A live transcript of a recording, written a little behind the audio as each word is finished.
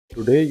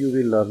Today you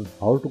will learn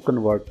how to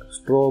convert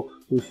strokes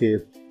to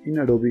shapes in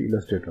Adobe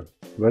Illustrator.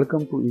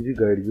 Welcome to Easy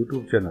Guide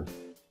YouTube channel.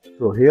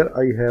 So here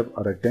I have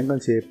a rectangle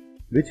shape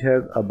which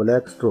has a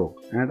black stroke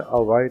and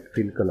a white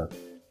fill color.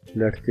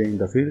 Let's change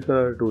the fill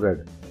color to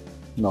red.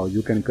 Now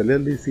you can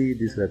clearly see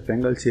this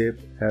rectangle shape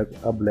has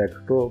a black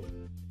stroke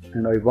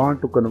and I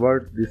want to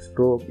convert this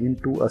stroke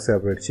into a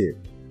separate shape.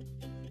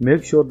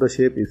 Make sure the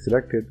shape is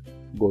selected.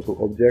 Go to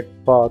Object,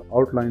 Path,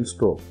 Outline,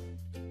 Stroke.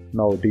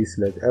 Now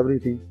deselect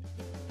everything.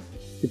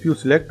 If you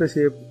select the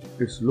shape,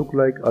 it looks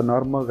like a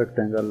normal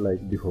rectangle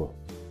like before.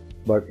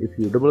 But if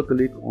you double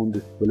click on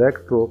this black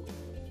stroke,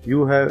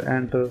 you have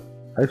entered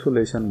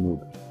isolation mode.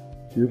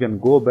 You can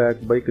go back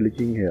by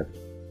clicking here.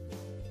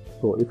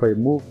 So if I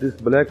move this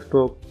black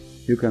stroke,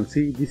 you can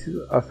see this is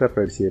a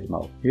separate shape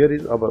now. Here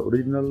is our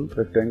original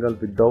rectangle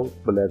without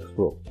black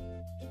stroke.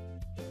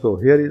 So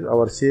here is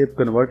our shape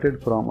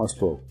converted from a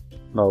stroke.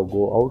 Now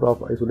go out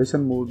of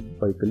isolation mode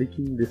by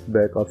clicking this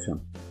back option.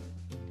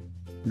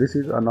 This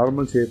is a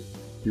normal shape.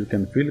 You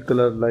can fill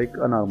color like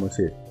a normal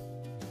shape.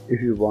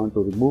 If you want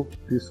to remove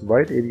this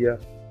white area,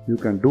 you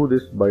can do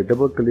this by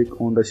double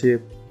click on the shape.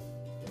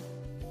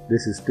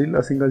 This is still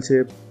a single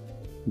shape.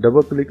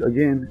 Double click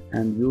again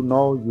and you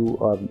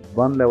are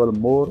one level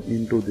more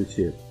into this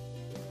shape.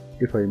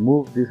 If I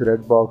move this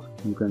red box,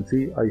 you can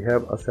see I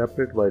have a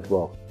separate white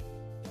box.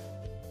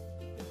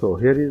 So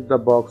here is the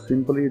box.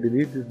 Simply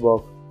delete this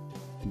box.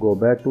 Go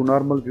back to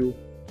normal view.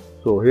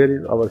 So here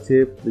is our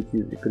shape which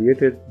is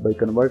created by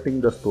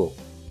converting the stroke.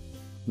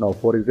 Now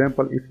for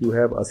example, if you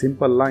have a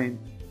simple line,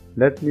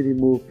 let me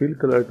remove fill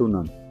color to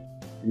none,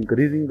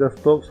 increasing the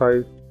stroke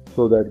size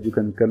so that you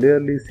can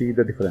clearly see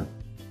the difference.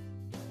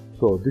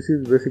 So this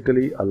is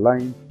basically a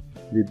line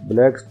with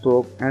black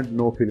stroke and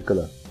no fill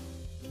color.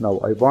 Now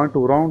I want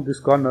to round this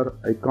corner.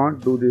 I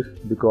can't do this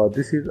because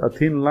this is a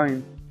thin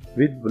line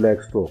with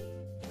black stroke.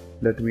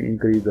 Let me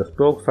increase the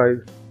stroke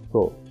size.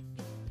 So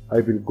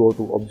I will go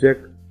to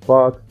Object,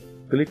 Path,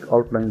 click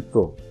Outline,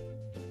 Stroke.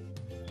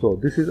 So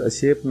this is a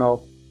shape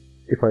now.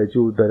 If I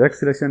choose Direct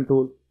Selection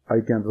tool,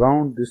 I can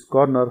round this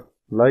corner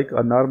like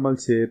a normal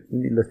shape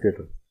in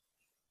Illustrator.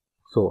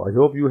 So I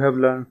hope you have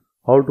learned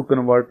how to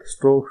convert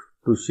strokes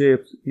to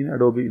shapes in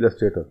Adobe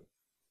Illustrator.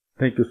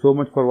 Thank you so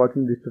much for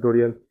watching this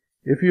tutorial.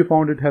 If you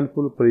found it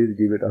helpful, please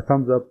give it a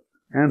thumbs up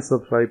and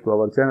subscribe to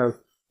our channel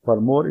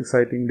for more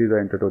exciting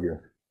design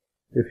tutorials.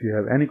 If you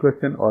have any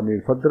question or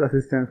need further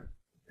assistance,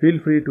 feel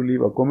free to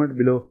leave a comment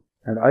below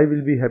and I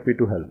will be happy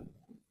to help.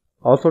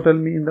 Also tell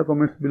me in the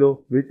comments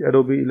below which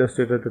Adobe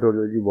Illustrator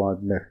tutorial you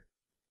want next.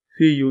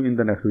 See you in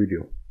the next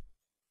video.